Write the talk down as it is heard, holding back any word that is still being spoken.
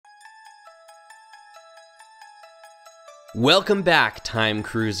Welcome back, Time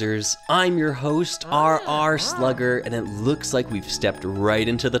Cruisers. I'm your host, RR Slugger, and it looks like we've stepped right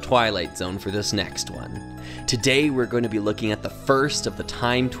into the Twilight Zone for this next one. Today we're going to be looking at the first of the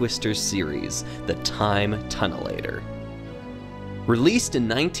Time Twisters series, the Time Tunnelator. Released in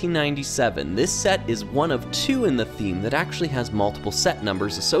 1997, this set is one of two in the theme that actually has multiple set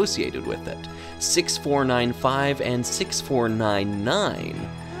numbers associated with it, 6495 and 6499.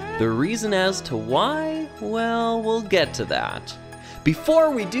 The reason as to why? Well, we'll get to that. Before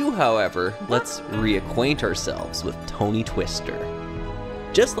we do, however, let's reacquaint ourselves with Tony Twister.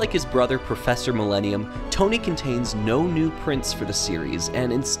 Just like his brother Professor Millennium, Tony contains no new prints for the series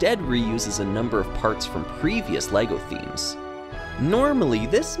and instead reuses a number of parts from previous LEGO themes. Normally,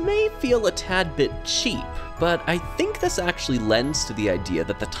 this may feel a tad bit cheap, but I think this actually lends to the idea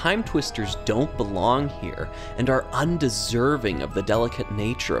that the Time Twisters don't belong here and are undeserving of the delicate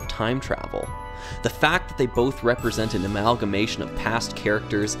nature of time travel. The fact that they both represent an amalgamation of past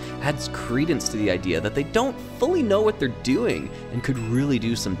characters adds credence to the idea that they don't fully know what they're doing and could really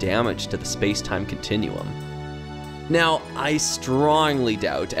do some damage to the space-time continuum. Now, I strongly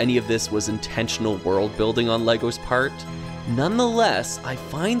doubt any of this was intentional world building on LEGO's part. Nonetheless, I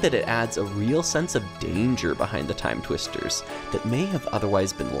find that it adds a real sense of danger behind the Time Twisters that may have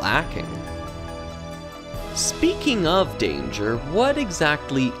otherwise been lacking. Speaking of danger, what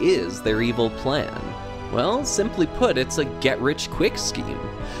exactly is their evil plan? Well, simply put, it's a get-rich-quick scheme.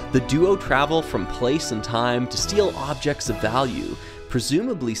 The duo travel from place and time to steal objects of value,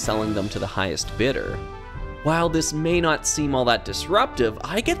 presumably selling them to the highest bidder. While this may not seem all that disruptive,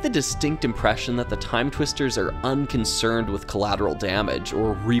 I get the distinct impression that the Time Twisters are unconcerned with collateral damage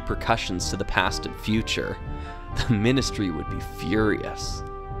or repercussions to the past and future. The Ministry would be furious.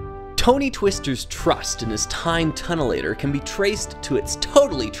 Tony Twister's trust in his Time Tunnelator can be traced to its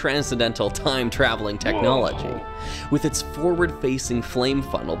totally transcendental time-traveling technology. Whoa. With its forward-facing flame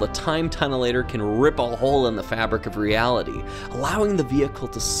funnel, the Time Tunnelator can rip a hole in the fabric of reality, allowing the vehicle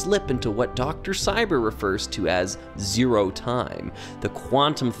to slip into what Dr. Cyber refers to as zero time, the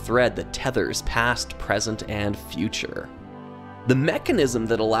quantum thread that tethers past, present, and future. The mechanism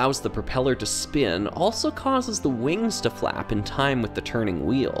that allows the propeller to spin also causes the wings to flap in time with the turning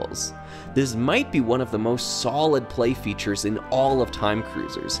wheels. This might be one of the most solid play features in all of Time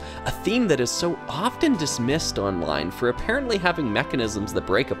Cruisers, a theme that is so often dismissed online for apparently having mechanisms that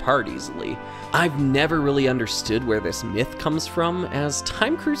break apart easily. I've never really understood where this myth comes from, as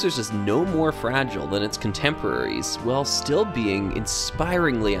Time Cruisers is no more fragile than its contemporaries, while still being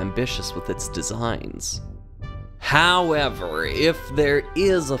inspiringly ambitious with its designs. However, if there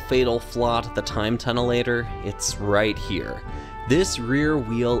is a fatal flaw to the Time Tunnelator, it's right here. This rear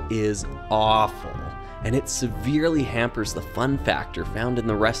wheel is awful, and it severely hampers the fun factor found in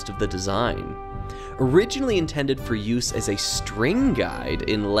the rest of the design. Originally intended for use as a string guide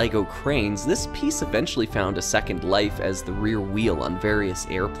in LEGO cranes, this piece eventually found a second life as the rear wheel on various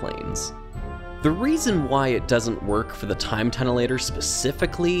airplanes. The reason why it doesn't work for the Time Tunnelator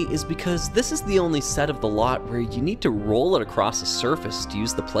specifically is because this is the only set of the lot where you need to roll it across a surface to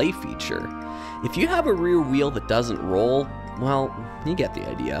use the play feature. If you have a rear wheel that doesn't roll, well, you get the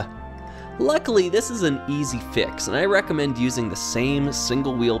idea. Luckily, this is an easy fix, and I recommend using the same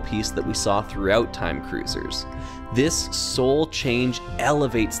single wheel piece that we saw throughout Time Cruisers. This sole change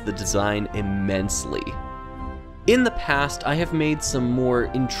elevates the design immensely. In the past, I have made some more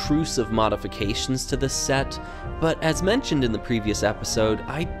intrusive modifications to this set, but as mentioned in the previous episode,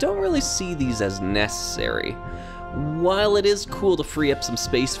 I don't really see these as necessary. While it is cool to free up some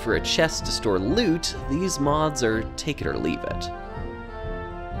space for a chest to store loot, these mods are take it or leave it.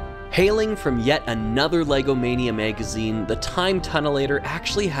 Hailing from yet another LEGO Mania magazine, the Time Tunnelator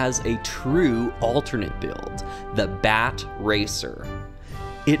actually has a true alternate build, the Bat Racer.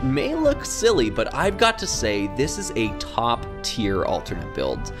 It may look silly, but I've got to say this is a top-tier alternate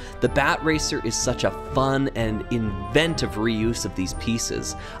build. The Bat Racer is such a fun and inventive reuse of these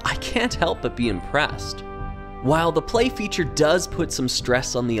pieces. I can't help but be impressed. While the play feature does put some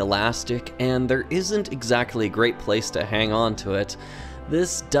stress on the elastic, and there isn't exactly a great place to hang on to it,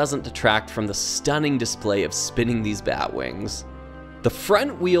 this doesn't detract from the stunning display of spinning these bat wings. The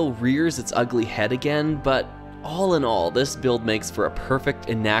front wheel rears its ugly head again, but all in all, this build makes for a perfect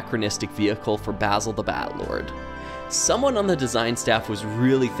anachronistic vehicle for Basil the Batlord. Someone on the design staff was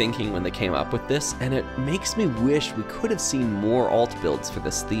really thinking when they came up with this, and it makes me wish we could have seen more alt builds for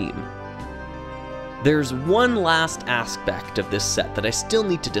this theme. There's one last aspect of this set that I still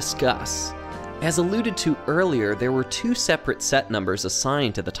need to discuss. As alluded to earlier, there were two separate set numbers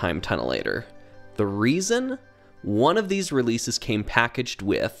assigned to the Time Tunnelator. The reason? One of these releases came packaged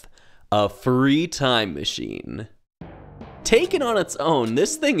with a free time machine. Taken on its own,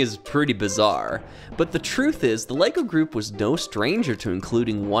 this thing is pretty bizarre, but the truth is the LEGO Group was no stranger to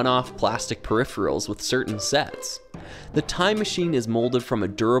including one-off plastic peripherals with certain sets. The Time Machine is molded from a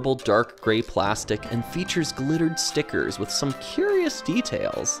durable dark gray plastic and features glittered stickers with some curious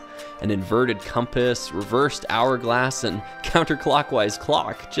details. An inverted compass, reversed hourglass, and counterclockwise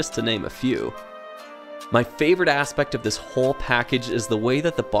clock, just to name a few. My favorite aspect of this whole package is the way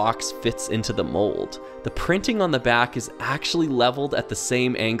that the box fits into the mold. The printing on the back is actually leveled at the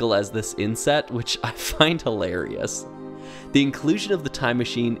same angle as this inset, which I find hilarious. The inclusion of the Time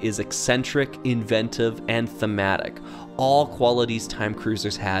Machine is eccentric, inventive, and thematic, all qualities Time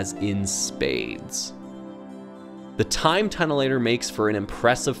Cruisers has in spades. The Time Tunnelator makes for an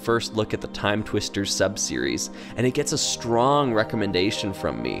impressive first look at the Time Twisters sub-series, and it gets a strong recommendation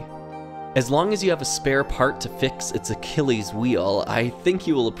from me. As long as you have a spare part to fix its Achilles wheel, I think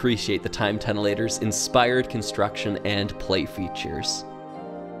you will appreciate the Time Tunnelator's inspired construction and play features.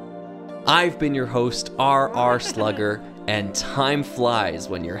 I've been your host, RR Slugger, and time flies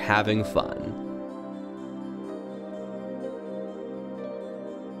when you're having fun.